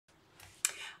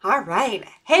All right.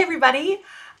 Hey, everybody.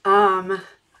 I'm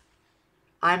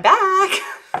back.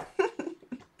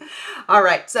 All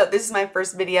right. So this is my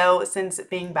first video since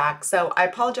being back. So I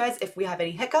apologize if we have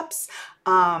any hiccups,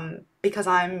 because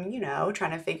I'm,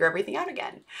 trying to figure everything out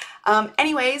again.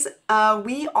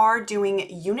 We are doing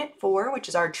Unit 4, which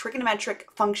is our trigonometric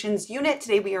functions unit.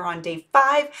 Today we are on day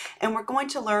 5, and we're going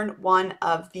to learn one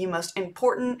of the most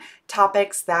important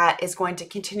topics that is going to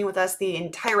continue with us the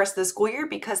entire rest of the school year,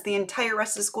 because the entire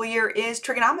rest of the school year is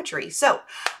trigonometry. So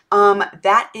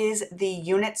that is the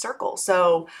unit circle.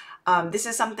 So this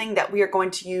is something that we are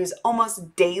going to use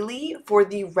almost daily for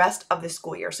the rest of the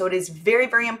school year. So it is very,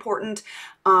 very important,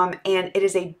 and it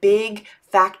is a big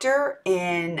factor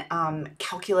in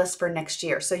calculus for next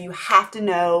year. So you have to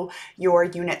know your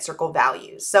unit circle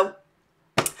values. So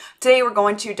today we're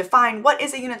going to define what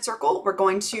is a unit circle. We're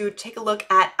going to take a look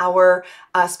at our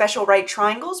special right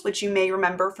triangles, which you may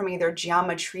remember from either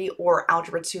geometry or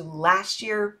algebra 2 last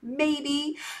year,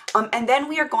 maybe. And then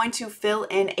we are going to fill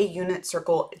in a unit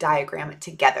circle diagram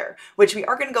together, which we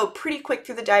are going to go pretty quick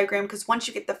through the diagram, because once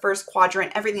you get the first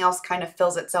quadrant, everything else kind of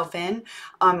fills itself in,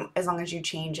 as long as you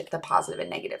change the positive and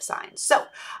negative signs. So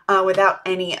without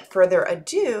any further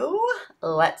ado,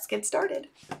 let's get started.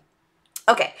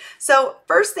 Okay, so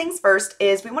first things first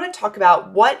is we want to talk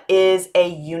about what is a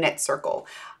unit circle.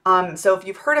 So if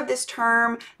you've heard of this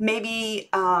term, maybe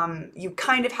you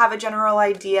kind of have a general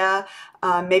idea.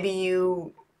 Maybe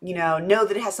you know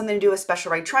that it has something to do with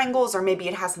special right triangles, or maybe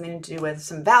it has something to do with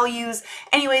some values.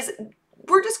 Anyways,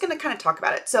 we're just going to kind of talk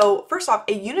about it. So first off,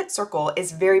 a unit circle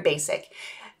is very basic.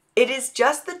 It is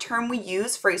just the term we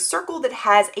use for a circle that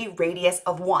has a radius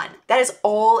of 1. That is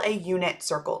all a unit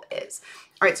circle is.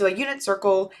 All right, so a unit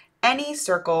circle, any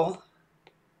circle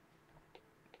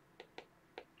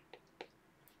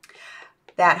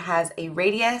that has a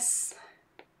radius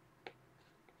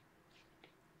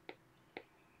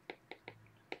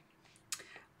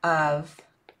of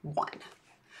 1.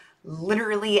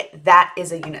 Literally, that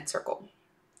is a unit circle.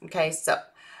 Okay, so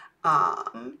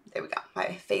there we go.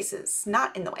 My face is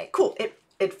not in the way. Cool. It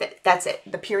fit. That's it.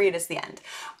 The period is the end.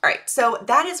 All right. So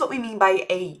that is what we mean by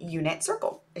a unit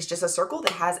circle. It's just a circle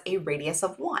that has a radius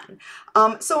of 1.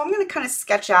 So I'm going to kind of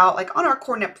sketch out like on our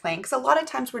coordinate plane, because a lot of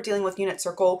times we're dealing with unit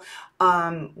circle.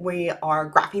 We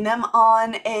are graphing them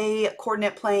on a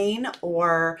coordinate plane,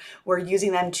 or we're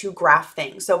using them to graph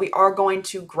things. So we are going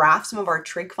to graph some of our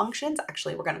trig functions.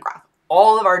 Actually, we're going to graph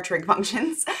all of our trig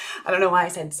functions. I don't know why I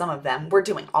said some of them. We're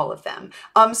doing all of them.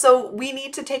 So we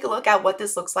need to take a look at what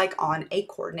this looks like on a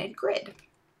coordinate grid.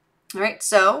 All right,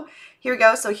 so here we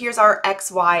go. So here's our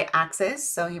XY axis.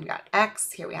 So here we got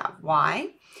X, here we have Y.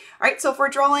 All right, so if we're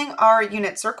drawing our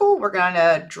unit circle, we're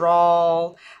gonna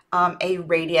draw a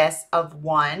radius of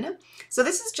 1. So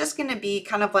this is just gonna be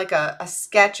kind of like a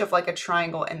sketch of like a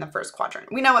triangle in the first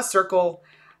quadrant. We know a circle,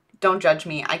 don't judge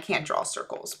me, I can't draw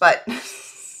circles, but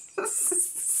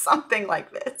something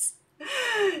like this.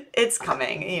 It's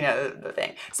coming, the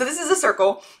thing. So this is a circle.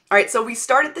 All right, so we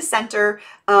start at the center.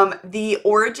 The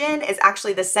origin is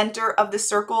actually the center of the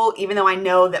circle, even though I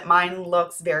know that mine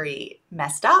looks very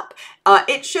messed up.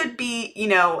 It should be,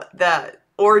 the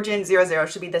origin 0, 0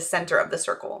 should be the center of the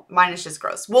circle. Mine is just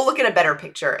gross. We'll look at a better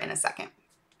picture in a second.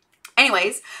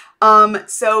 Anyways,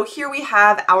 so here we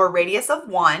have our radius of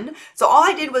 1. So all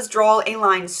I did was draw a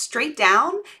line straight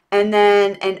down and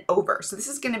then an over. So this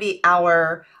is going to be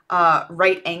our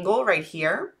right angle right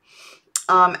here.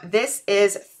 This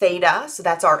is theta, so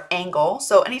that's our angle.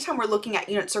 So anytime we're looking at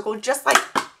unit circle, just like,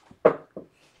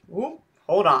 whoop,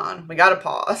 hold on, we got to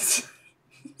pause.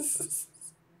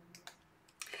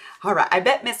 All right, I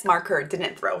bet Miss Marker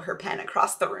didn't throw her pen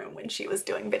across the room when she was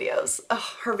doing videos.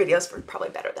 Oh, her videos were probably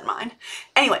better than mine.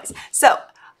 Anyways, so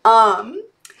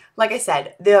like I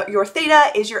said, your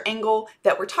theta is your angle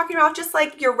that we're talking about, just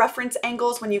like your reference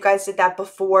angles. When you guys did that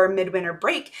before midwinter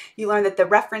break, you learned that the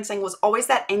reference angle is always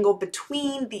that angle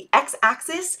between the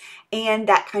x-axis and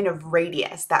that kind of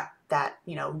radius, that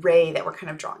ray that we're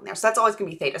kind of drawing there. So that's always going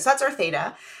to be theta. So that's our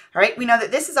theta. All right, we know that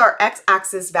this is our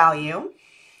x-axis value.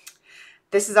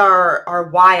 This is our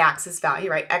y-axis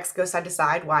value, right? X goes side to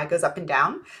side, y goes up and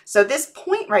down. So this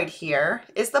point right here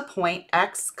is the point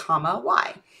x comma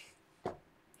y. All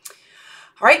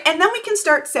right, and then we can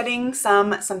start setting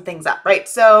some things up, right?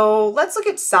 So let's look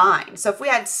at sine. So if we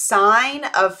had sine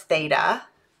of theta,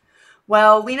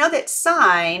 well, we know that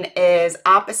sine is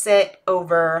opposite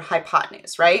over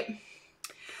hypotenuse, right?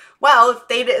 Well, if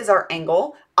theta is our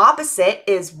angle, opposite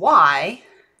is y,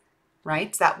 right?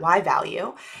 It's that y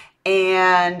value.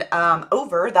 And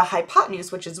over the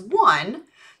hypotenuse, which is 1.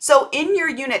 So in your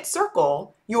unit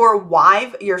circle,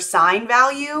 your sine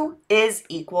value is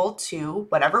equal to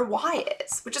whatever y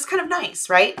is, which is kind of nice,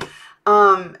 right?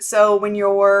 So when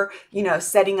you're,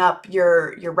 setting up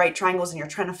your right triangles and you're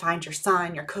trying to find your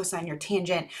sine, your cosine, your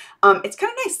tangent, it's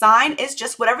kind of nice. Sine is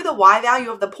just whatever the y value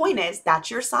of the point is,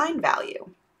 that's your sine value.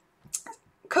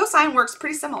 Cosine works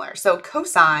pretty similar. So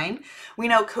cosine, we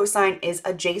know cosine is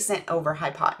adjacent over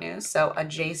hypotenuse. So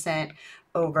adjacent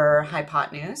over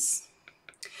hypotenuse.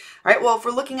 All right, well, if we're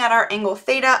looking at our angle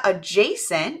theta,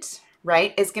 adjacent,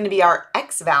 right, is going to be our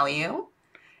x value.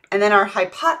 And then our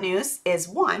hypotenuse is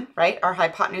 1, right? Our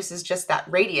hypotenuse is just that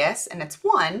radius, and it's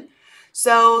 1.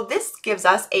 So this gives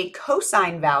us a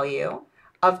cosine value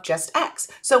of just x.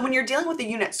 So when you're dealing with a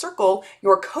unit circle,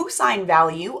 your cosine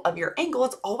value of your angle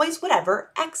is always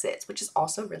whatever x is, which is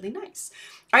also really nice.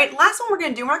 All right, last one we're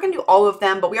going to do, we're not going to do all of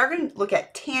them, but we are going to look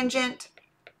at tangent.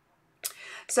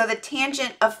 So the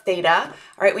tangent of theta,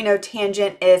 all right, we know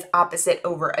tangent is opposite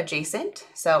over adjacent.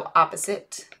 So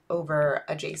opposite over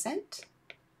adjacent.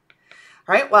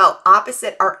 All right, well,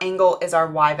 opposite our angle is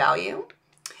our y value.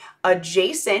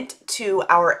 Adjacent to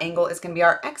our angle is going to be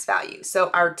our x value.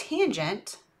 So our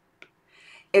tangent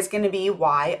is going to be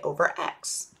y over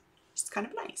x. It's kind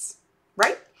of nice,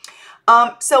 right?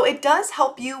 So it does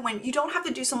help you when you don't have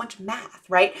to do so much math,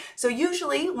 right? So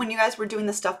usually when you guys were doing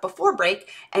the stuff before break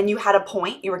and you had a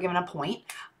point, you were given a point,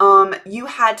 you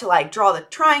had to like draw the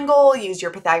triangle, use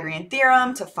your Pythagorean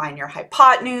theorem to find your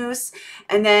hypotenuse,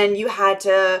 and then you had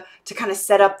to kind of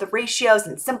set up the ratios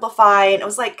and simplify, and it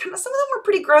was like kind of, some of them were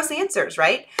pretty gross answers,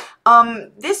 right?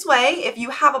 This way, if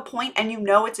you have a point and you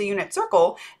know it's a unit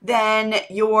circle, then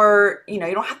you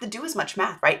don't have to do as much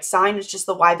math, right? Sine is just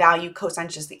the y value, cosine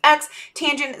is just the x,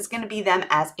 tangent is going to be them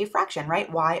as a fraction,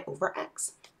 right? Y over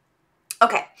x.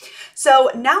 Okay,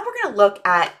 so now we're going to look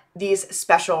at these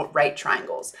special right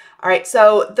triangles. All right,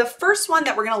 so the first one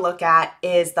that we're going to look at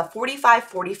is the 45,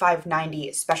 45,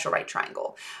 90 special right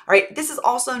triangle. All right, this is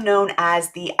also known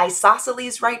as the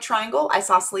isosceles right triangle.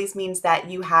 Isosceles means that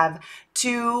you have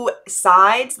two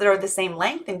sides that are the same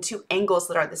length and two angles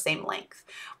that are the same length.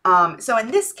 So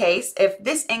in this case, if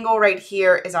this angle right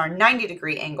here is our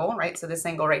 90-degree angle, right? So this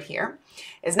angle right here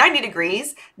is 90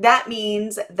 degrees. That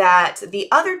means that the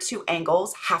other two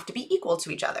angles have to be equal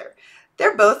to each other.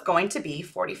 They're both going to be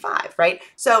 45, right?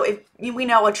 So if we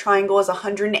know a triangle is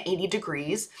 180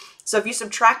 degrees, so if you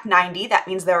subtract 90, that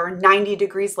means there are 90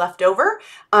 degrees left over.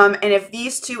 And if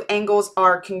these two angles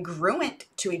are congruent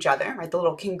to each other, right, the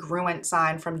little congruent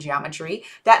sign from geometry,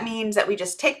 that means that we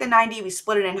just take the 90, we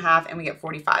split it in half, and we get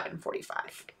 45 and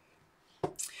 45.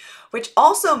 Which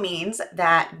also means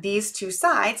that these two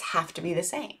sides have to be the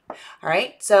same. All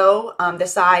right, so the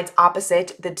sides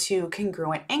opposite the two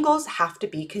congruent angles have to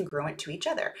be congruent to each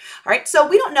other. All right, so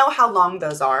we don't know how long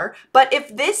those are, but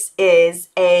if this is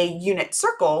a unit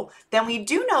circle, then we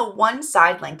do know one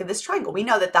side length of this triangle. We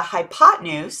know that the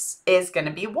hypotenuse is going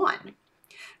to be 1,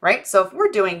 right? So if we're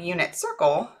doing unit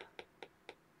circle,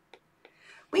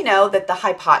 we know that the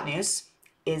hypotenuse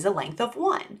is a length of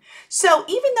 1. So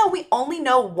even though we only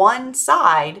know one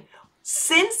side,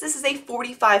 since this is a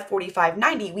 45, 45,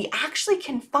 90, we actually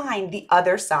can find the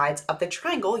other sides of the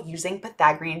triangle using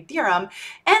Pythagorean theorem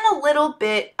and a little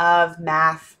bit of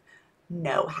math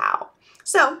know-how.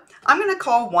 So I'm going to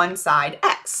call one side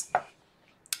x.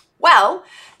 Well,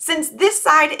 since this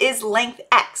side is length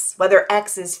x, whether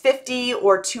x is 50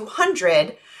 or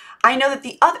 200, I know that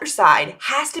the other side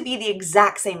has to be the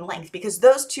exact same length because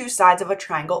those two sides of a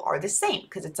triangle are the same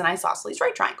because it's an isosceles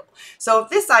right triangle. So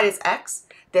if this side is x,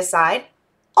 this side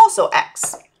also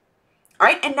x. All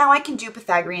right, and now I can do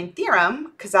Pythagorean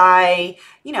theorem because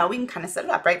we can kind of set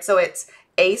it up, right? So it's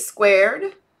a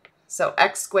squared, so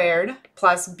x squared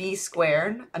plus b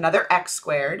squared, another x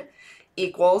squared,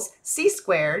 equals c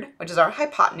squared, which is our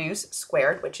hypotenuse,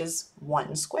 squared, which is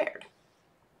 1 squared.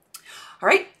 All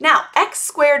right, now x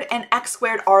squared and x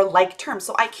squared are like terms,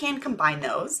 so I can combine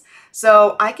those.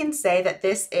 So I can say that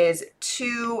this is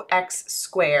 2x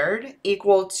squared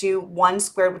equal to 1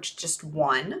 squared, which is just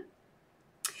 1. All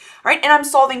right, and I'm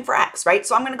solving for x, right?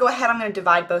 So I'm going to go ahead, I'm going to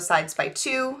divide both sides by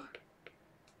 2.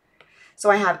 So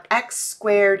I have x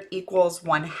squared equals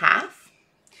 1/2.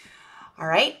 All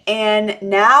right, and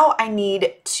now I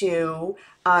need to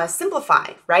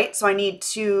simplify, right? So I need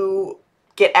to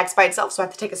get x by itself, so I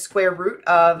have to take a square root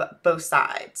of both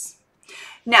sides.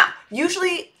 Now,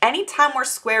 usually anytime we're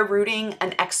square rooting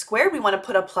an x squared, we want to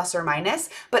put a plus or minus,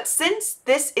 but since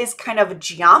this is kind of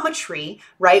geometry,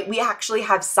 right, we actually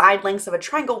have side lengths of a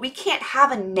triangle, we can't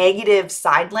have a negative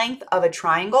side length of a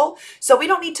triangle, so we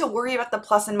don't need to worry about the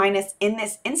plus and minus in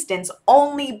this instance,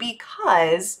 only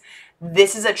because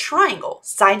this is a triangle.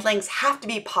 Side lengths have to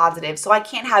be positive, so I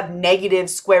can't have negative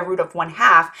square root of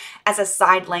 1/2 as a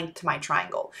side length to my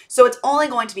triangle. So it's only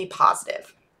going to be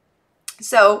positive.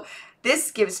 So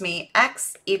this gives me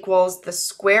x equals the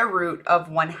square root of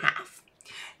 1/2.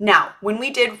 Now, when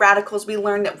we did radicals, we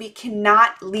learned that we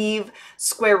cannot leave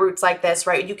square roots like this,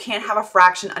 right? You can't have a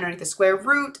fraction underneath the square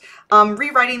root.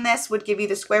 Rewriting this would give you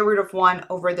the square root of 1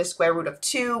 over the square root of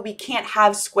 2. We can't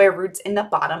have square roots in the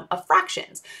bottom of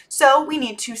fractions. So we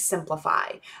need to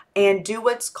simplify and do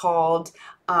what's called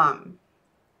my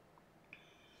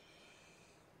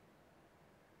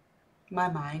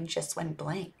mind just went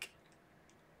blank.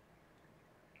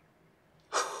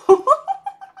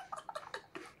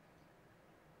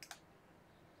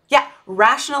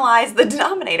 Rationalize the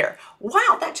denominator.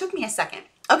 Wow, that took me a second.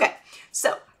 Okay,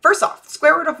 so first off,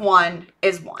 square root of 1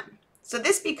 is 1. So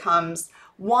this becomes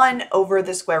 1 over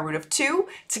the square root of 2.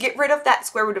 To get rid of that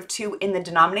square root of 2 in the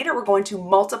denominator, we're going to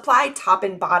multiply top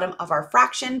and bottom of our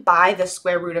fraction by the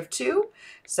square root of 2.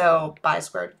 So by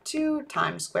square root of 2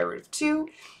 times square root of 2.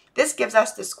 This gives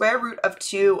us the square root of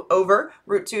 2 over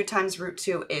root 2 times root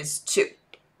 2 is 2.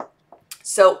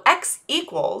 So x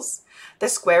equals the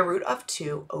square root of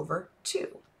 2 over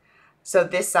 2. So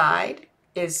this side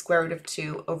is square root of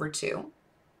 2 over 2.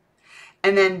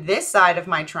 And then this side of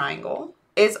my triangle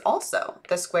is also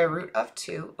the square root of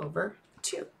 2 over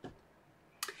 2.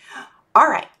 All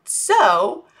right,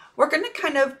 so we're going to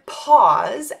kind of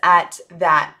pause at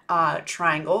that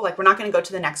triangle. Like, we're not going to go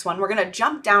to the next one. We're going to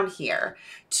jump down here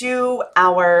to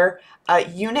our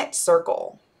unit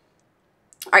circle.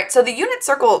 All right, so the unit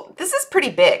circle, this is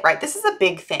pretty big, right? This is a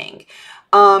big thing.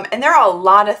 And there are a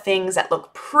lot of things that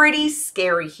look pretty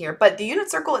scary here, but the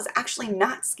unit circle is actually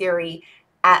not scary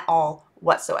at all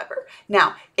whatsoever.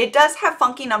 Now, it does have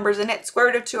funky numbers in it. Square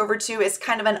root of 2 over 2 is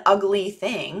kind of an ugly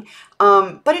thing,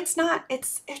 but it's not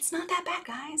that bad,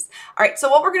 guys. All right, so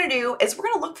what we're going to do is we're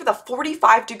going to look for the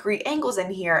 45-degree angles in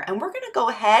here, and we're going to go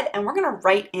ahead and we're going to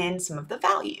write in some of the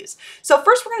values. So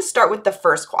first, we're going to start with the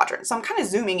first quadrant. So I'm kind of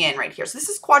zooming in right here. So this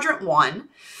is quadrant 1.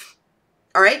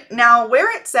 All right, now where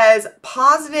it says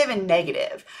positive and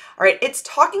negative, all right, it's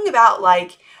talking about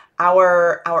like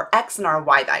our x and our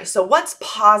y value. So what's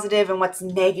positive and what's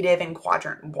negative in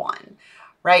quadrant 1,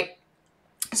 right?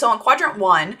 So in quadrant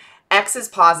 1, x is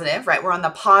positive, right? We're on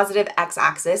the positive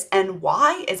x-axis, and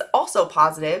y is also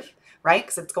positive, right?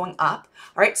 Because it's going up.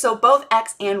 All right, so both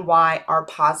x and y are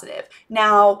positive.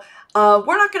 Now,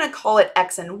 we're not going to call it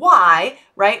x and y,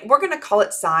 right? We're going to call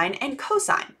it sine and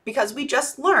cosine, because we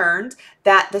just learned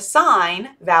that the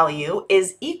sine value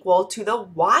is equal to the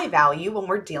y value when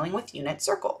we're dealing with unit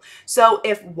circle. So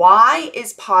if y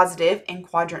is positive in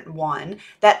quadrant 1,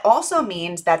 that also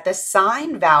means that the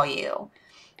sine value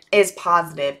is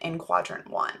positive in quadrant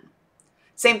 1.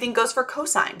 Same thing goes for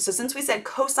cosine. So since we said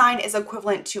cosine is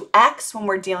equivalent to x when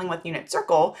we're dealing with unit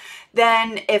circle,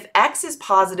 then if x is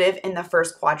positive in the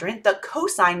first quadrant, the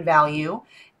cosine value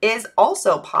is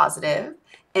also positive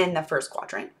in the first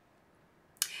quadrant.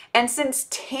 And since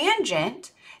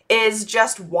tangent is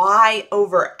just y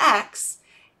over x,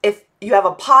 if you have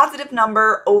a positive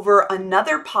number over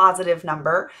another positive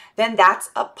number, then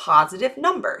that's a positive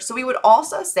number. So we would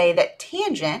also say that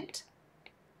tangent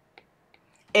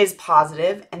is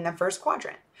positive in the first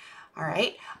quadrant, all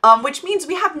right? Which means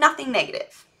we have nothing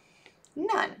negative,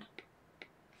 none.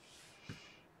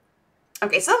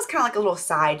 Okay, so that was kind of like a little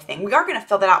side thing. We are going to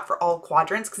fill that out for all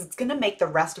quadrants because it's going to make the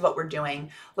rest of what we're doing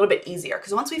a little bit easier.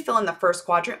 Because once we fill in the first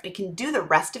quadrant, we can do the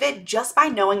rest of it just by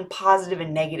knowing positive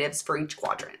and negatives for each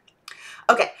quadrant.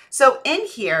 Okay, so in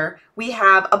here, we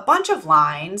have a bunch of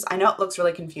lines. I know it looks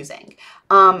really confusing,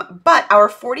 but our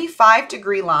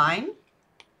 45-degree line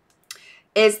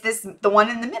is the one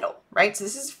in the middle, right? So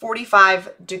this is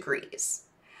 45 degrees,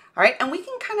 all right? And we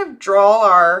can kind of draw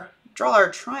our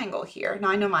triangle here. Now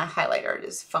I know my highlighter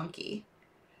is funky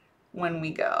when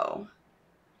we go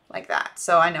like that.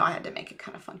 So I know I had to make it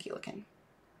kind of funky looking.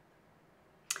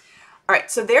 All right,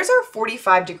 so there's our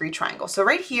 45-degree triangle. So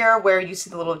right here where you see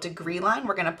the little degree line,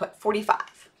 we're gonna put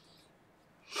 45.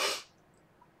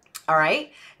 All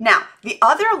right, now the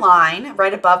other line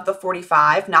right above the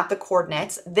 45, not the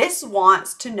coordinates, this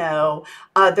wants to know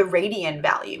the radian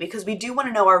value because we do want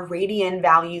to know our radian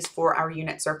values for our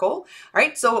unit circle. All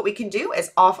right, so what we can do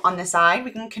is off on the side,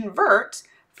 we can convert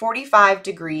 45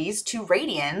 degrees to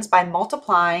radians by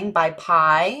multiplying by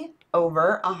pi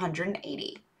over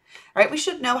 180. All right, we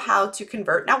should know how to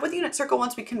convert. Now with unit circle,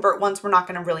 once we convert once, we're not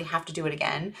going to really have to do it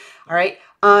again. All right,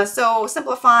 so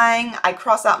simplifying, I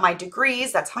cross out my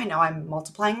degrees. That's how I know I'm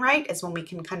multiplying right, is when we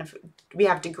can we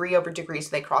have degree over degree, so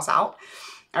they cross out.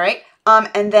 All right,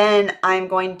 And then I'm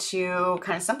going to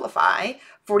kind of simplify.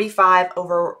 45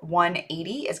 over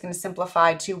 180 is going to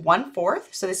simplify to 1/4.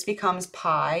 So this becomes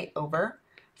pi over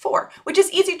 4, which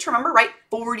is easy to remember, right?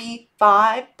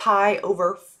 45 pi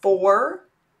over 4.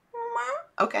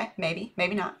 Okay, maybe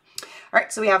not. All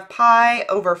right, so we have pi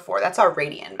over 4. That's our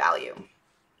radian value.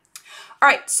 All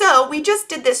right, so we just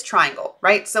did this triangle,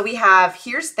 right? So we have,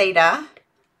 here's theta.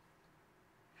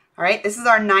 All right, this is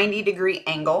our 90-degree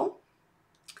angle.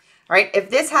 All right, if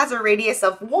this has a radius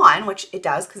of 1, which it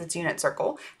does because it's a unit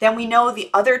circle, then we know the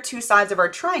other two sides of our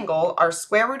triangle are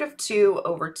square root of 2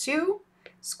 over 2,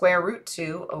 square root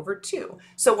 2 over 2.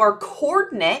 So our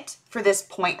coordinate for this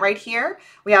point right here,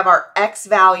 we have our x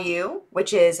value,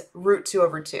 which is root 2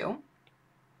 over 2.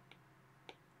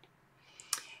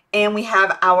 And we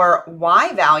have our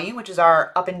y value, which is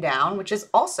our up and down, which is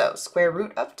also square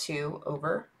root of 2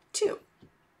 over 2.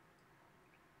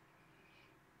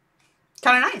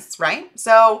 Kind of nice, right?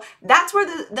 So that's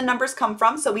where the numbers come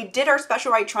from. So we did our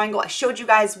special right triangle. I showed you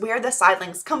guys where the side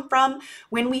lengths come from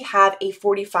when we have a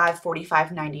 45,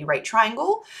 45, 90 right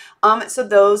triangle. So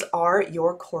those are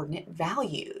your coordinate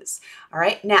values. All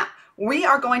right, now we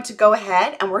are going to go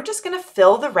ahead and we're just going to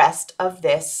fill the rest of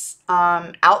this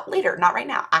out later. Not right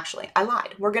now, actually. I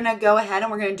lied. We're going to go ahead and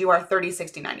we're going to do our 30,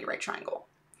 60, 90 right triangle.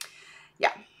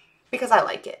 Yeah, because I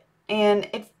like it. And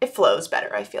it flows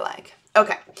better, I feel like.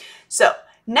 Okay, so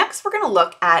next we're going to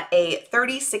look at a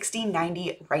 30, 60,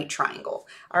 90 right triangle.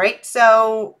 All right,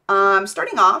 so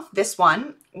starting off, this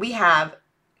one, we have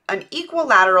an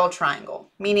equilateral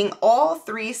triangle, meaning all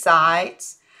three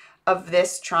sides of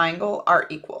this triangle are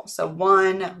equal. So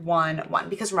 1, 1, 1,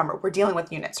 because remember, we're dealing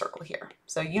with unit circle here.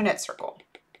 So unit circle.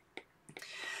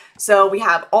 So we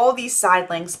have all these side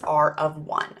lengths are of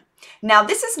 1. Now,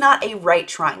 this is not a right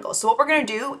triangle. So what we're going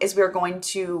to do is we're going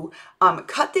to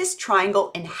cut this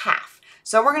triangle in half.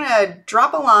 So we're going to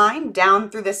drop a line down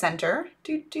through the center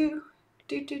to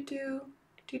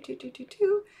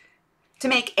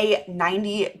make a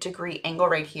 90-degree angle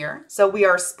right here. So we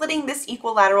are splitting this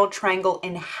equilateral triangle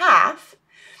in half,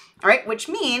 all right, which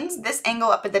means this angle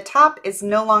up at the top is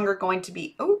no longer going to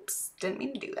be, oops, didn't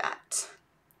mean to do that.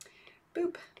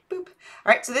 Boop. Boop.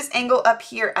 All right, so this angle up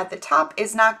here at the top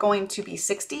is not going to be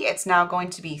 60. It's now going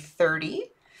to be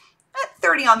 30.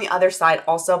 30 on the other side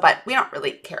also, but we don't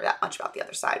really care that much about the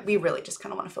other side. We really just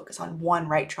kind of want to focus on one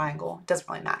right triangle. It doesn't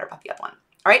really matter about the other one.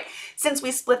 All right, since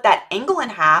we split that angle in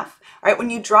half, all right, when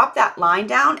you drop that line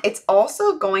down, it's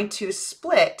also going to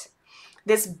split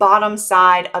this bottom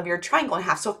side of your triangle in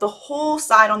half. So if the whole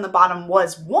side on the bottom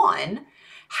was 1,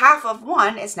 half of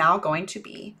 1 is now going to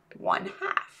be 1/2.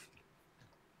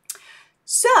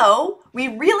 So we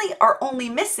really are only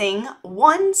missing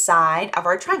one side of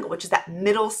our triangle, which is that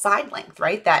middle side length,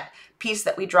 right? That piece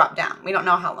that we dropped down. We don't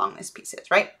know how long this piece is,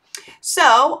 right?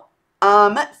 So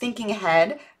thinking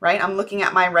ahead, right? I'm looking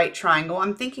at my right triangle.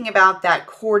 I'm thinking about that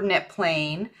coordinate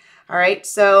plane. All right,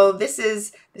 so this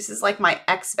is like my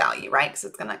x value, right? Because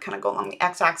it's gonna kind of go along the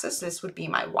x-axis. So this would be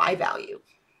my y value.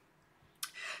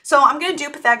 So I'm gonna do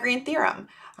Pythagorean theorem.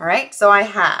 All right, so I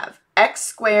have x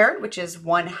squared, which is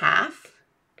 1/2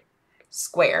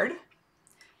 squared,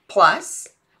 plus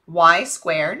y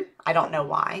squared, I don't know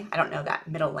y, I don't know that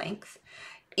middle length,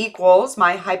 equals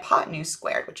my hypotenuse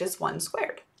squared, which is 1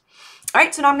 squared. All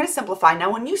right, so now I'm going to simplify.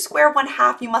 Now, when you square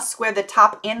 1/2, you must square the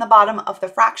top and the bottom of the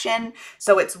fraction.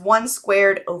 So it's 1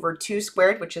 squared over 2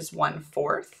 squared, which is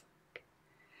 1/4,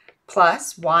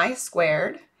 plus y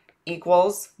squared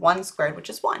equals 1 squared, which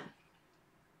is 1.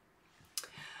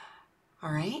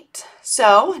 All right,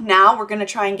 so now we're going to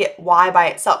try and get y by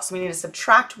itself. So we need to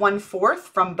subtract 1/4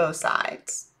 from both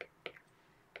sides.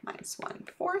 Minus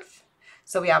 1/4.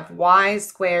 So we have y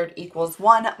squared equals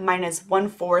 1 minus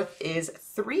 1/4 is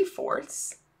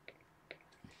 3/4.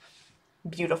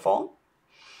 Beautiful.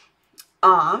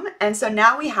 And so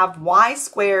now we have y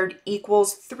squared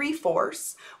equals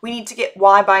 3/4. We need to get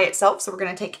y by itself, so we're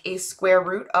going to take a square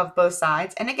root of both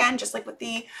sides. And again, just like with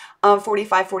the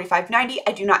 45, 45, 90,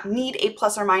 I do not need a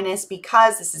plus or minus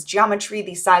because this is geometry.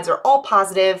 These sides are all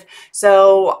positive,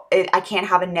 so I can't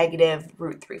have a negative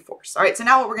root 3/4. All right, so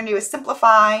now what we're going to do is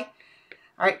simplify.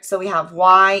 All right, so we have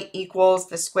y equals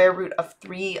the square root of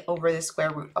 3 over the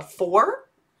square root of 4.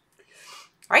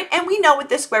 All right, and we know what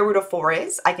the square root of 4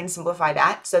 is. I can simplify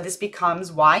that. So this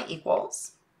becomes y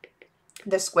equals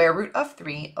the square root of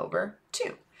 3 over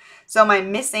 2. So my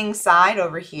missing side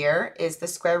over here is the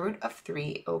square root of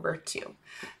 3 over 2.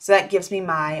 So that gives me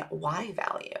my y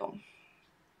value.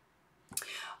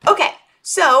 Okay,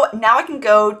 so now I can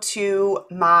go to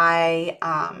my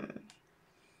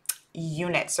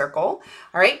unit circle.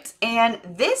 All right, and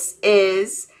this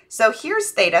is So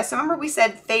here's theta. So remember we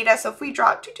said theta. So if we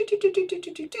draw right?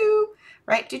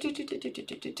 All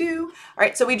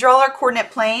right, so we draw our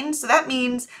coordinate plane. So that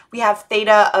means we have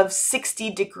theta of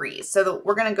 60 degrees. So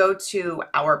we're going to go to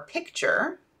our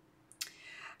picture.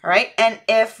 All right, and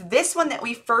if this one that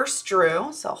we first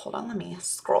drew, so hold on, let me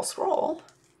scroll. All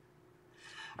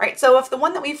right, so if the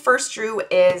one that we first drew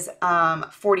is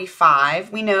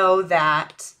 45, we know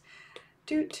that,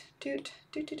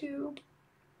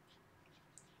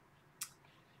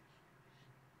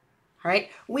 all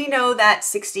right, we know that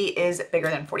 60 is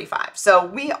bigger than 45. So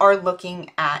we are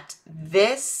looking at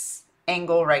this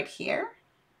angle right here.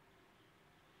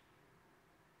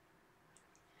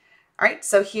 All right,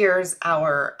 so here's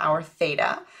our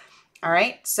theta. All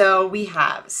right, so we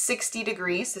have 60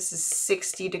 degrees. This is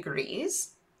 60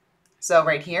 degrees. So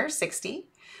right here, 60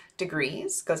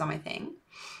 degrees goes on my thing.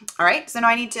 All right, so now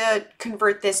I need to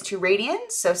convert this to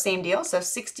radians. So same deal. So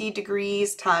 60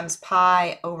 degrees times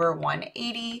pi over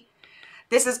 180.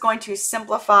 This is going to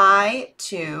simplify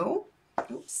to,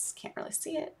 oops, can't really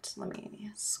see it. Let me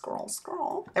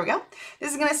scroll. There we go.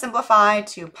 This is going to simplify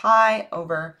to pi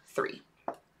over 3.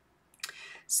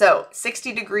 So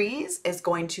 60 degrees is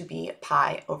going to be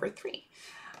pi over 3.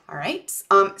 All right.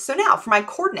 So now for my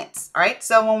coordinates. All right.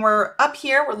 So when we're up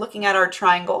here, we're looking at our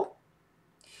triangle.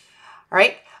 All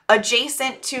right.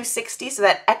 Adjacent to 60, so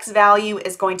that x value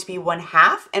is going to be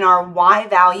 1/2, and our y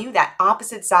value, that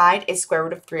opposite side, is square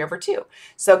root of 3 over 2.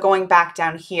 So going back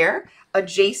down here,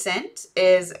 adjacent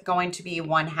is going to be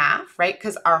 1/2, right?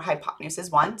 Because our hypotenuse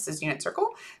is 1, this is unit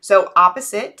circle. So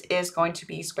opposite is going to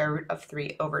be square root of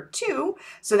 3 over 2.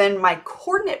 So then my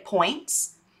coordinate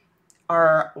points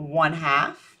are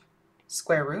 1/2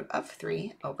 square root of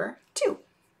 3 over 2.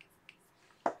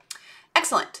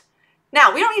 Excellent.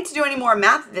 Now, we don't need to do any more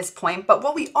math at this point, but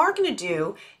what we are going to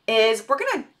do is we're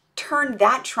going to turn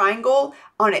that triangle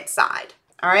on its side.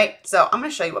 All right, so I'm going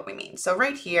to show you what we mean. So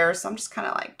right here, so I'm just kind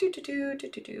of like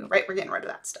right? We're getting rid of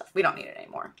that stuff. We don't need it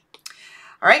anymore.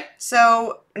 All right,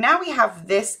 so now we have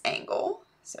this angle.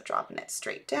 So dropping it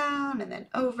straight down and then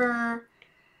over.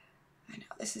 I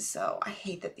know this is so, I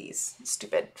hate that these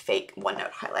stupid fake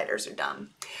OneNote highlighters are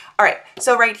dumb. All right,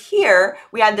 so right here,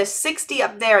 we had the 60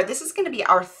 up there. This is going to be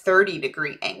our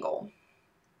 30-degree angle.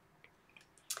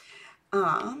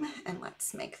 And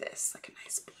let's make this like a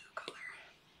nice blue color.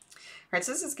 All right,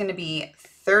 so this is going to be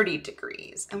 30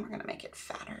 degrees, and we're going to make it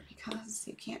fatter because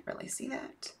you can't really see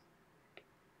that.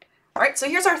 All right, so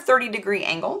here's our 30-degree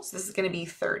angle. So this is going to be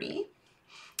 30.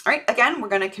 All right, again, we're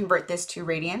going to convert this to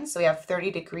radians. So we have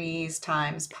 30 degrees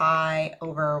times pi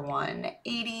over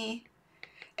 180.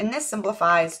 And this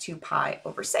simplifies to pi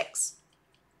over 6.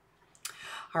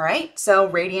 All right, so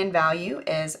radian value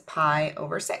is pi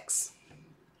over 6.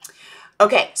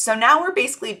 Okay, so now we're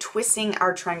basically twisting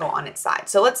our triangle on its side.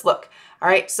 So let's look. All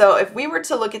right, so if we were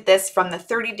to look at this from the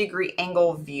 30-degree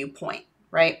angle viewpoint,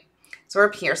 right? So we're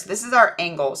up here. So this is our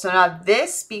angle. So now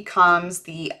this becomes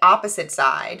the opposite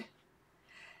side.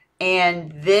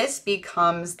 And this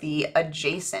becomes the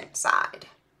adjacent side.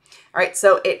 All right,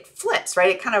 so it flips,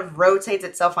 right? It kind of rotates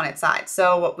itself on its side.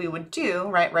 So what we would do,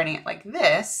 right, writing it like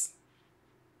this,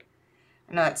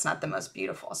 I know that's not the most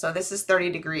beautiful. So this is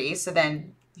 30 degrees. So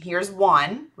then here's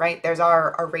 1, right? There's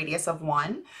our radius of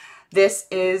 1. This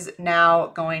is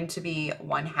now going to be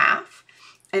 1/2.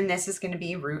 And this is going to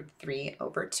be root 3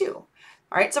 over 2.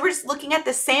 All right, so we're just looking at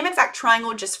the same exact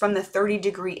triangle just from the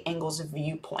 30-degree angles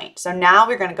viewpoint. So now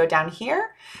we're going to go down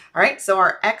here. All right, so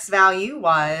our x value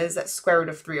was square root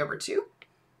of 3 over 2.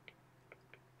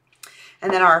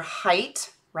 And then our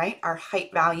height, right, our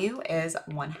height value is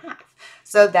 1/2.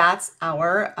 So that's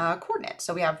our coordinate.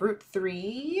 So we have root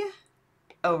 3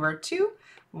 over 2,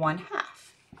 1/2,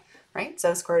 right?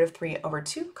 So square root of 3 over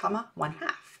 2, comma,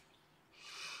 1/2.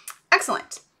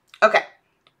 Excellent. Okay.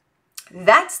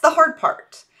 That's the hard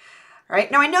part. All right,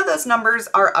 now I know those numbers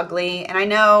are ugly, and I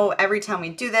know every time we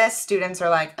do this, students are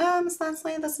like, oh, Miss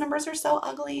Leslie, those numbers are so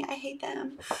ugly. I hate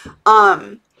them.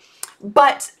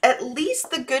 But at least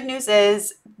the good news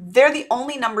is they're the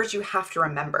only numbers you have to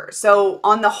remember. So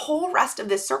on the whole rest of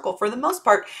this circle, for the most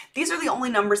part, these are the only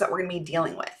numbers that we're going to be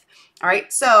dealing with. All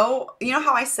right, so you know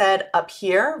how I said up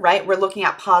here, right, we're looking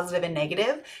at positive and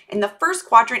negative. In the first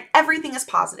quadrant, everything is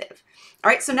positive. All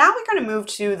right, so now we're going to move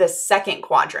to the second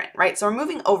quadrant, right? So we're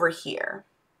moving over here.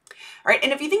 All right,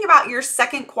 and if you think about your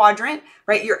second quadrant,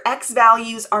 right, your x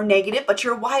values are negative, but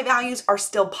your y values are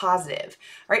still positive.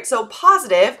 All right, so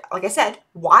positive, like I said,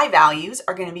 y values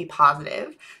are going to be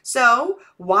positive. So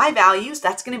y values,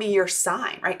 that's going to be your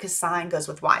sign, right, because sign goes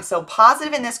with y. So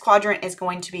positive in this quadrant is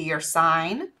going to be your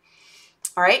sign.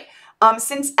 All right,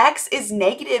 Since x is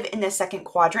negative in the second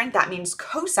quadrant, that means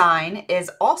cosine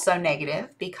is also negative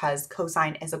because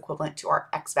cosine is equivalent to our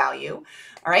x value.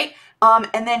 All right.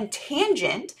 And then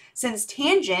tangent, since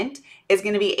tangent is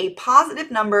going to be a positive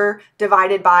number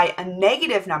divided by a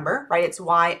negative number, right? It's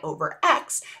y over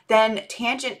x, then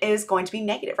tangent is going to be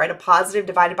negative, right? A positive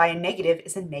divided by a negative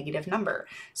is a negative number.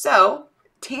 So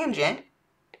tangent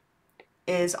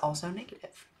is also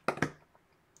negative.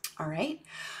 All right.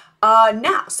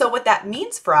 Now, so what that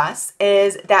means for us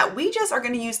is that we just are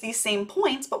going to use these same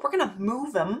points, but we're going to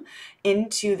move them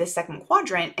into the second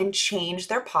quadrant and change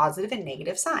their positive and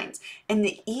negative signs. And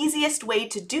the easiest way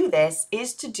to do this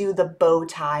is to do the bow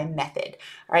tie method.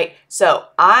 All right, so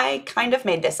I kind of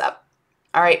made this up.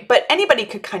 All right, but anybody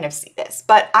could kind of see this,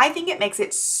 but I think it makes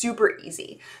it super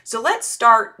easy. So let's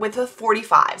start with the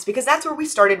 45s because that's where we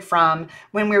started from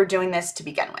when we were doing this to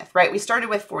begin with, right? We started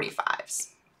with 45s.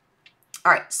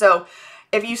 All right, so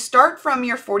if you start from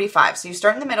your 45, so you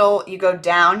start in the middle, you go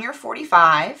down your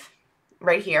 45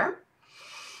 right here.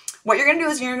 What you're going to do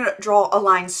is you're going to draw a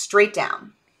line straight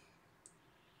down.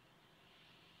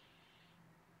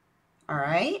 All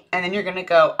right, and then you're going to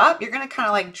go up. You're going to kind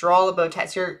of like draw a bow tie.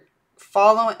 So you're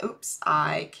following, oops,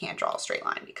 I can't draw a straight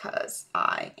line because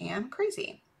I am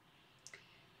crazy.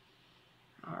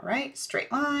 All right,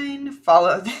 straight line,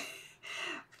 follow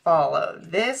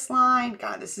this line.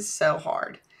 God, this is so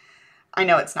hard. I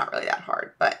know it's not really that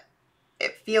hard, but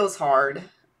it feels hard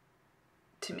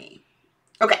to me.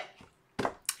 Okay,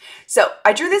 so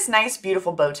I drew this nice,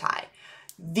 beautiful bow tie.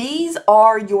 These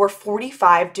are your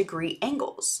 45-degree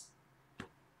angles.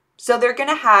 So they're going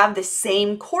to have the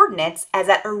same coordinates as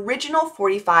that original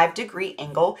 45-degree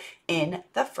angle in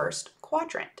the first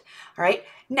quadrant. All right,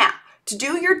 now, to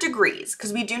do your degrees,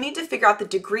 because we do need to figure out the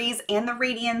degrees and the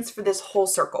radians for this whole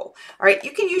circle. All right,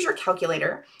 you can use your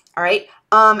calculator. All right,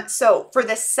 so for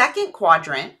the second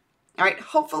quadrant, all right,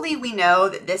 hopefully we know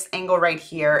that this angle right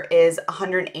here is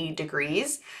 180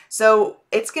 degrees. So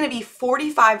it's going to be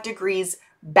 45 degrees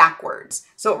backwards.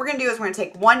 So what we're going to do is we're going to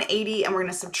take 180 and we're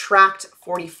going to subtract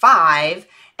 45,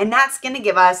 and that's going to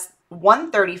give us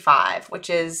 135, which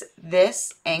is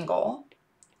this angle.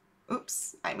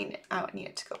 Oops, I need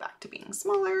it to go back to being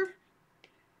smaller.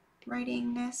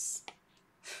 Writing this.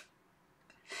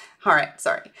 All right,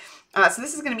 sorry. So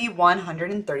this is going to be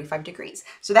 135 degrees.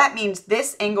 So that means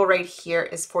this angle right here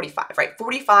is 45, right?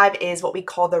 45 is what we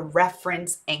call the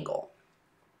reference angle.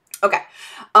 Okay,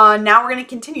 now we're going to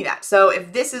continue that. So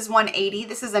if this is 180,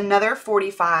 this is another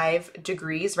 45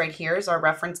 degrees right here is our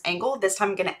reference angle. This time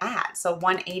I'm going to add. So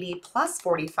 180 plus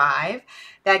 45,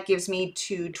 that gives me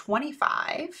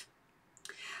 225.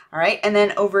 All right, and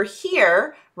then over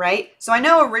here, right? So I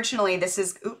know originally this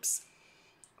is, oops,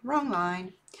 wrong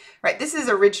line. Right, this is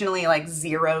originally like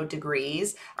 0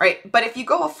 degrees, all right? But if you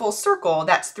go a full circle,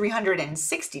 that's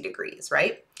 360 degrees,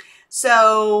 right?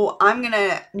 So I'm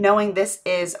gonna, knowing this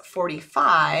is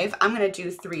 45, I'm gonna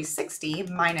do 360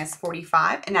 minus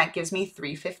 45, and that gives me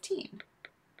 315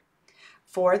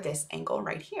 for this angle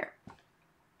right here.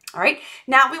 All right,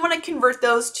 now we want to convert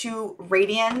those to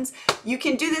radians. You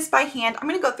can do this by hand. I'm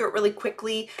going to go through it really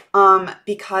quickly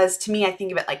because to me, I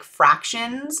think of it like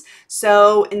fractions.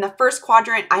 So in the first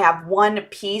quadrant, I have one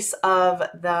piece of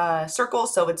the circle,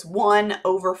 so it's 1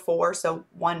 over 4, so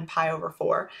 1 pi over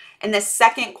 4. In the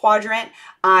second quadrant,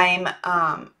 I'm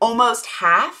almost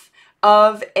half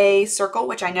of a circle,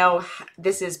 which I know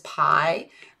this is pi,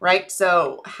 right?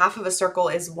 So half of a circle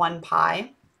is 1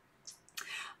 pi.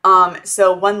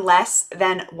 So 1 less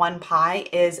than 1 pi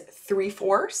is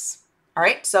 3/4. All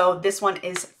right, so this one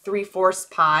is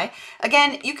 3/4 pi.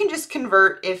 Again, you can just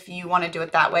convert if you want to do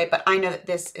it that way, but I know that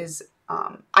this is,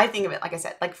 I think of it, like I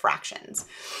said, like fractions.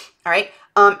 All right,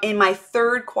 in my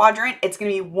third quadrant, it's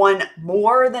going to be 1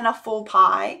 more than a full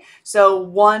pi. So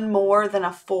 1 more than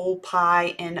a full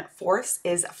pi in fourths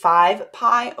is 5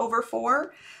 pi over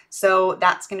 4. So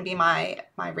that's going to be my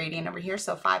radian over here,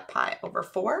 so 5 pi over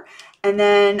 4. And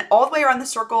then all the way around the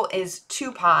circle is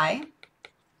 2 pi.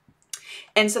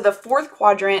 And so the fourth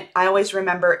quadrant, I always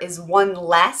remember, is 1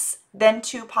 less than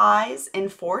 2 pi's in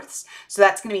fourths. So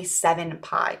that's going to be 7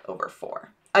 pi over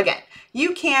 4. Again,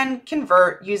 you can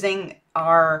convert using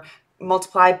our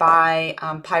multiply by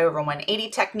pi over 180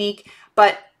 technique,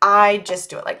 but I just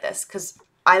do it like this because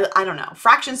I don't know.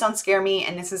 Fractions don't scare me,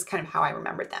 and this is kind of how I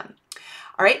remembered them.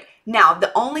 All right, now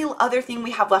the only other thing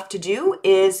we have left to do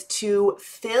is to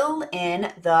fill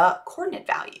in the coordinate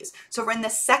values. So we're in the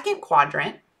second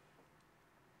quadrant.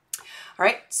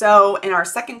 right, so in our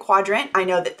second quadrant, I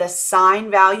know that the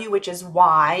sine value, which is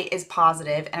y, is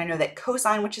positive, and I know that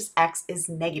cosine, which is x, is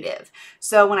negative.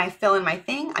 So when I fill in my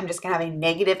thing, I'm just going to have a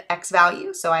negative x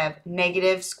value. So I have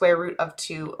negative square root of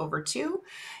 2 over 2.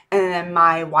 And then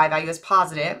my y value is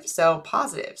positive, so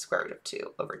positive square root of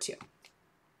 2 over 2.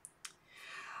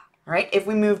 All right, if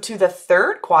we move to the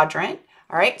third quadrant,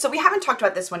 all right, so we haven't talked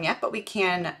about this one yet, but we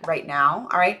can right now.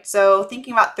 All right, so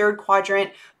thinking about third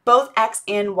quadrant, both x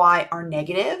and y are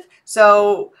negative.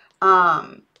 So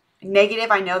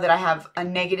negative, I know that I have a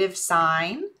negative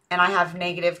sine and I have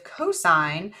negative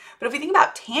cosine. But if we think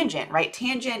about tangent, right,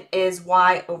 tangent is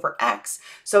y over x.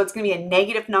 So it's going to be a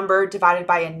negative number divided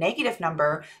by a negative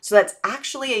number. So that's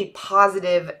actually a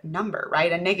positive number,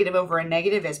 right? A negative over a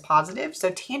negative is positive.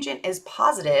 So tangent is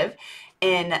positive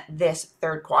in this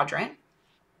third quadrant.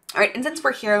 All right, and since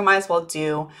we're here, we might as well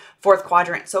do fourth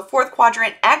quadrant. So fourth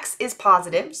quadrant, x is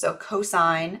positive, so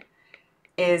cosine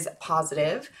is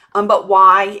positive, but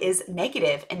y is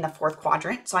negative in the fourth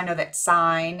quadrant. So I know that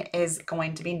sine is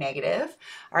going to be negative.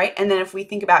 All right, and then if we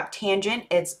think about tangent,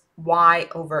 it's y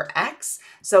over x.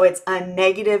 So it's a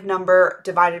negative number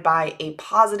divided by a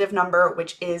positive number,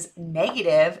 which is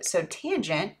negative. So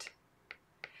tangent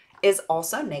is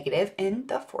also negative in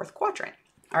the fourth quadrant.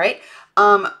 All right.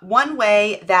 One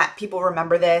way that people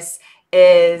remember this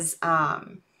is,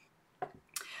 hold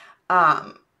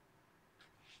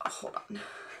on.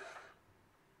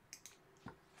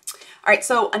 All right,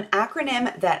 so an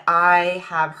acronym that I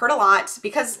have heard a lot,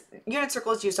 because unit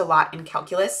circle is used a lot in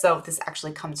calculus, so this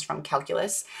actually comes from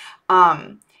calculus,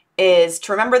 is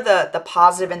to remember the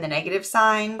positive and the negative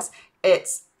signs.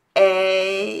 It's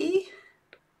ASTC,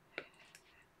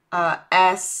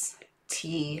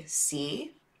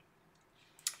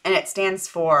 and it stands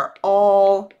for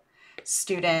all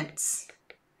students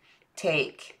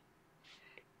take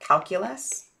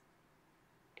calculus.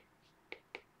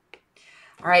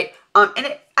 All right,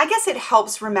 and I guess it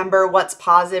helps remember what's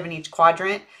positive in each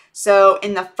quadrant. So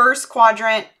in the first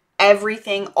quadrant,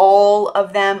 everything, all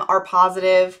of them are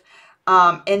positive.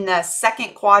 In the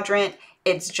second quadrant,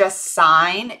 it's just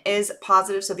sine is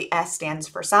positive, so the S stands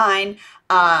for sine.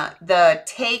 The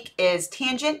take is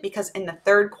tangent, because in the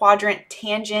third quadrant,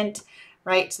 tangent,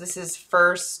 right? So this is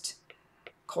first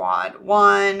quad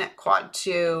 1, quad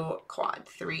 2, quad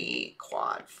 3,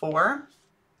 quad 4.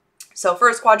 So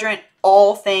first quadrant,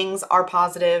 all things are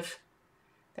positive.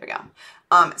 There we go.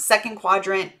 Second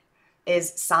quadrant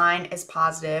is sine is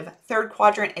positive. Third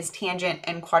quadrant is tangent,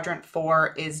 and quadrant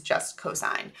 4 is just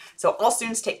cosine. So all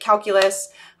students take calculus.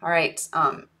 All right.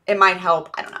 It might help.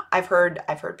 I don't know. I've heard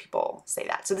people say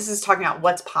that. So this is talking about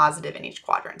what's positive in each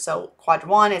quadrant. So quad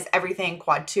 1 is everything.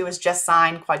 Quad 2 is just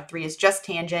sine. Quad 3 is just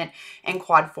tangent, and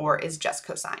quad 4 is just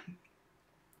cosine.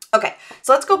 Okay.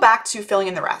 So let's go back to filling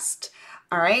in the rest.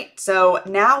 All right, so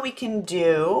now we can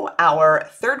do our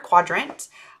third quadrant.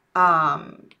 Our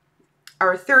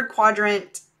third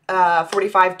quadrant,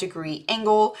 45-degree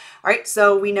angle. All right,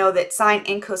 so we know that sine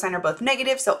and cosine are both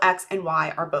negative, so x and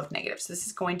y are both negative. So this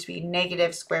is going to be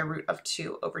negative square root of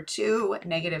 2 over 2,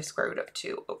 negative square root of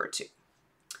 2 over 2. All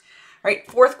right,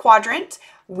 fourth quadrant,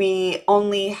 we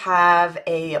only have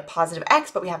a positive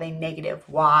x, but we have a negative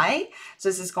y. So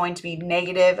this is going to be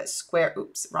negative square,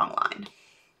 oops, wrong line.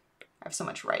 I have so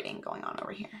much writing going on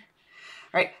over here.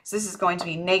 All right, so this is going to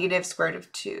be negative square root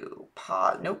of 2,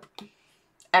 nope,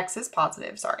 x is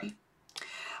positive, sorry.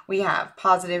 We have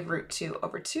positive root 2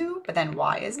 over 2, but then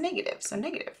y is negative, so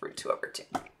negative root 2 over 2.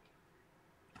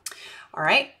 All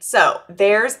right, so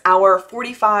there's our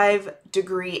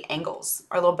 45-degree angles,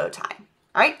 our little bow tie.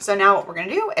 All right, so now what we're gonna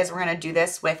do is we're gonna do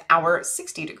this with our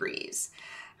 60 degrees.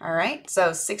 All right, so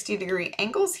 60-degree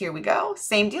angles, here we go.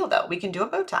 Same deal though, we can do a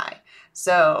bow tie.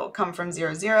 So come from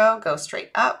 0, 0, go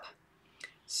straight up,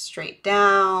 straight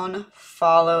down,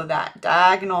 follow that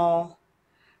diagonal,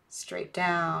 straight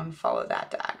down, follow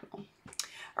that diagonal.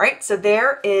 All right, so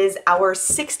there is our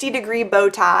 60-degree bow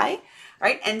tie. All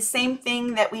right, and same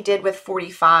thing that we did with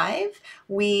 45,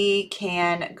 we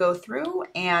can go through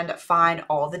and find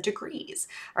all the degrees.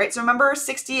 All right, so remember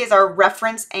 60 is our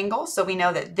reference angle, so we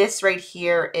know that this right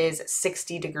here is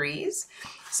 60 degrees.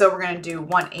 So we're going to do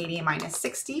 180 minus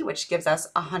 60, which gives us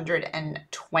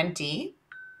 120.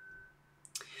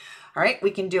 All right,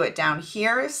 we can do it down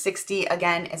here. 60,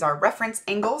 again, is our reference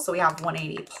angle. So we have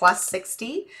 180 plus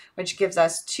 60, which gives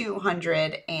us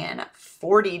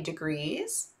 240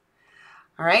 degrees.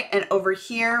 All right, and over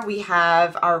here we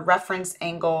have our reference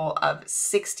angle of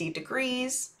 60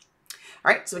 degrees.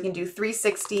 All right, so we can do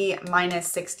 360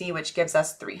 minus 60, which gives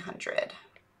us 300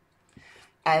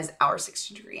 as our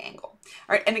 60-degree angle. All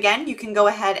All right, and again, you can go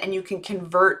ahead and you can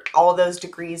convert all those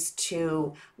degrees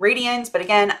to radians, but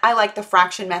again, I like the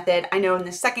fraction method. I know in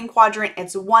the second quadrant,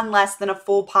 it's 1 less than a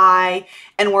full pi,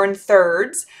 and we're in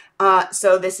thirds,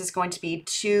 so this is going to be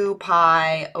 2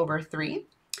 pi over 3.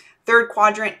 Third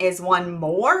quadrant is 1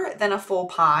 more than a full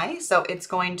pi, so it's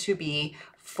going to be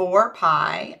 4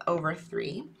 pi over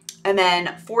 3. And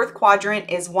then fourth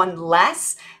quadrant is 1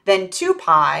 less than 2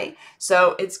 pi,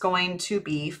 so it's going to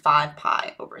be 5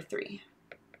 pi over 3.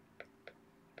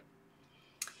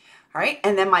 All right,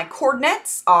 and then my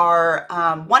coordinates are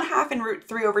 1/2 and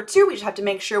 √3/2. We just have to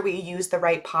make sure we use the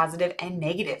right positive and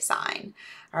negative sign.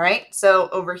 All right, so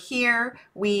over here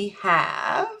we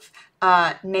have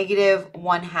negative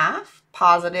 1/2,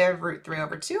 positive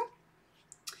 √3/2.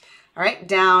 All right,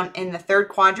 down in the third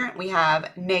quadrant, we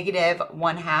have negative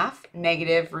 1/2,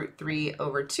 negative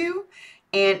 √3/2.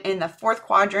 And in the fourth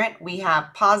quadrant, we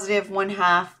have positive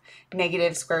 1/2,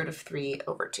 negative square root of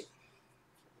 3/2.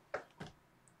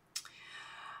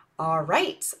 All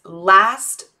right,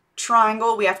 last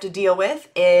triangle we have to deal with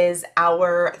is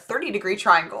our 30-degree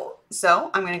triangle. So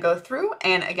I'm going to go through,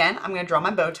 and again, I'm going to draw my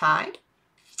bow tie.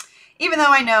 Even though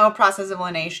I know process of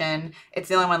elimination, it's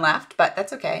the only one left, but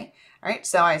that's okay. All right,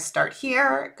 so I start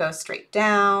here, go straight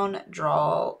down,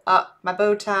 draw up my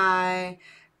bow tie,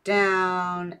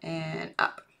 down and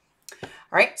up. All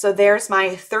right, so there's my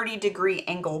 30-degree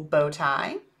angle bow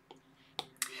tie.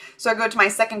 So I go to my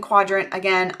second quadrant.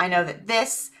 Again, I know that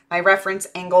my reference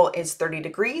angle is 30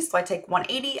 degrees. So I take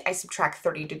 180, I subtract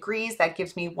 30 degrees. That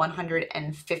gives me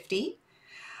 150.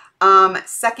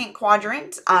 Second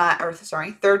quadrant,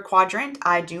 third quadrant,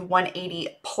 I do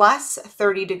 180 plus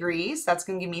 30 degrees. That's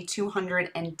going to give me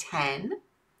 210. All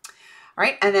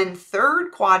right, and then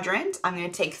third quadrant, I'm going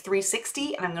to take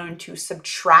 360 and I'm going to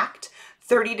subtract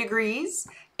 30 degrees,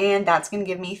 and that's going to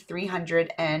give me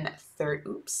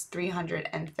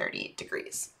 330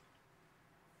 degrees.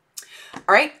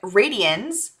 All right,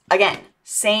 radians, again,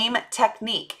 same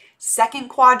technique. Second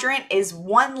quadrant is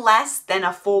 1 less than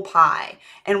a full pi,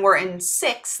 and we're in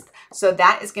sixth, so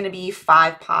that is going to be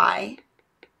 5 pi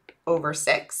over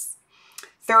 6.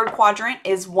 Third quadrant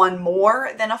is 1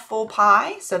 more than a full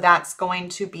pi, so that's going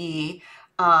to be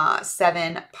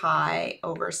 7 pi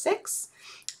over 6.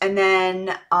 And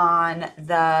then on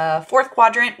the fourth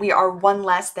quadrant, we are 1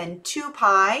 less than 2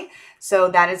 pi, so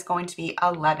that is going to be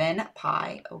 11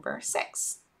 pi over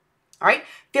 6. All right,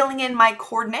 filling in my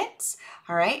coordinates.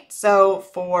 All right, so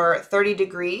for 30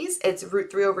 degrees, it's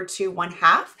 √3/2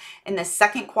 1/2. In the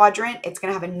second quadrant, it's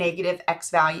going to have a negative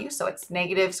x value, so it's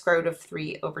negative square root of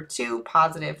 3/2,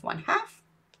 positive 1/2.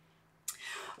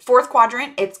 Fourth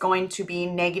quadrant, it's going to be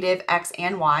negative x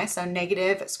and y, so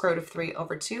negative square root of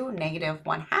 3/2, negative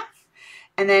 1/2.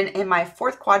 And then in my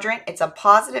fourth quadrant, it's a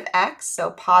positive x, so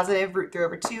positive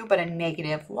 √3/2, but a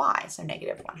negative y, so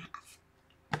negative 1/2.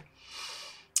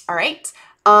 All right,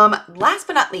 last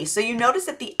but not least, so you notice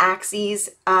that the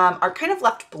axes are kind of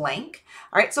left blank.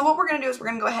 All right, so what we're going to do is we're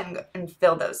going to go ahead and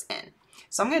fill those in.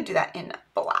 So I'm going to do that in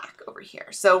black over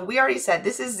here. So we already said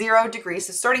this is 0 degrees.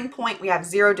 So starting point, we have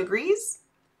 0 degrees,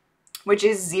 which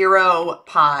is 0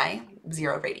 pi,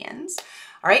 0 radians.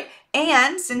 All right,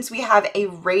 and since we have a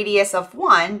radius of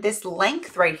 1, this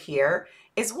length right here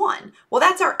is 1. Well,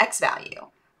 that's our x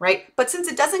value, right? But since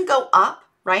it doesn't go up,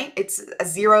 right, it's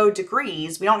 0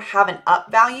 degrees, we don't have an up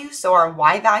value, so our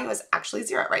y value is actually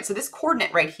 0, right? So this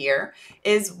coordinate right here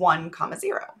is 1,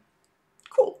 0.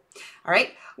 Cool. All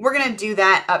right, we're going to do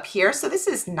that up here. So this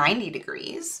is 90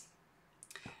 degrees.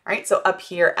 All right, so up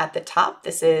here at the top,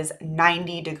 this is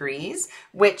 90 degrees,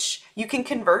 which you can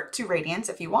convert to radians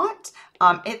if you want.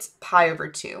 It's pi over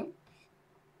 2.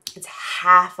 It's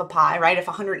half a pi, right? If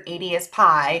 180 is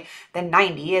pi, then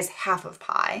 90 is half of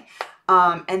pi.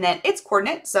 And then its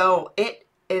coordinate, so it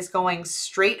is going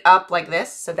straight up like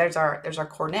this. So there's our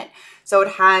coordinate. So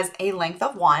it has a length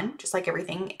of 1, just like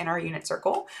everything in our unit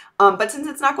circle. But since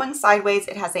it's not going sideways,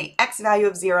 it has a x value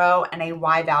of 0 and a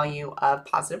y value of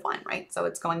positive 1, right? So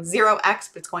it's going 0x,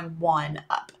 but it's going 1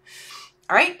 up.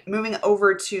 All right, moving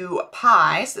over to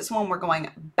pi. So this one we're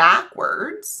going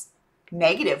backwards,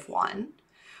 -1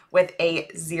 with a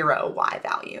 0 y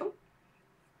value.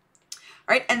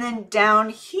 All right, and then down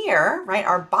here, right,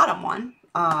 our bottom one,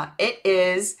 it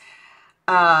is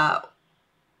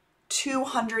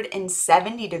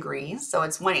 270 degrees. So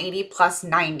it's 180 plus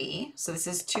 90. So this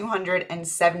is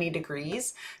 270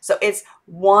 degrees. So it's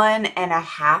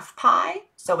 1.5 pi.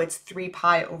 So it's 3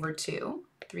 pi over 2.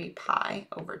 3 pi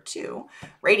over 2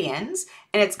 radians.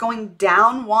 And it's going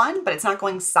down 1, but it's not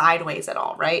going sideways at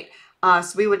all, right?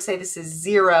 So we would say this is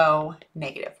 0,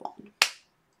 -1.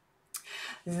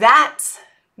 That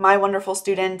my wonderful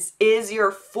students, is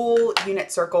your full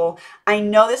unit circle. I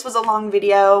know this was a long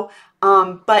video,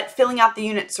 but filling out the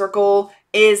unit circle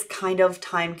is kind of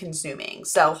time consuming.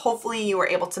 So hopefully you were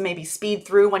able to maybe speed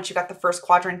through. Once you got the first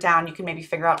quadrant down, you can maybe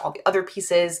figure out all the other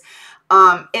pieces.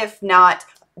 If not,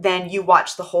 then you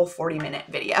watch the whole 40-minute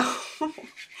video.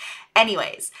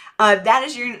 Anyways, that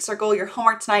is your unit circle. Your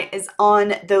homework tonight is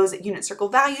on those unit circle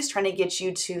values, trying to get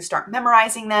you to start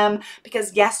memorizing them,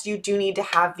 because yes, you do need to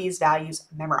have these values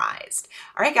memorized.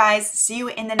 All right, guys, see you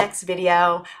in the next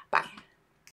video. Bye.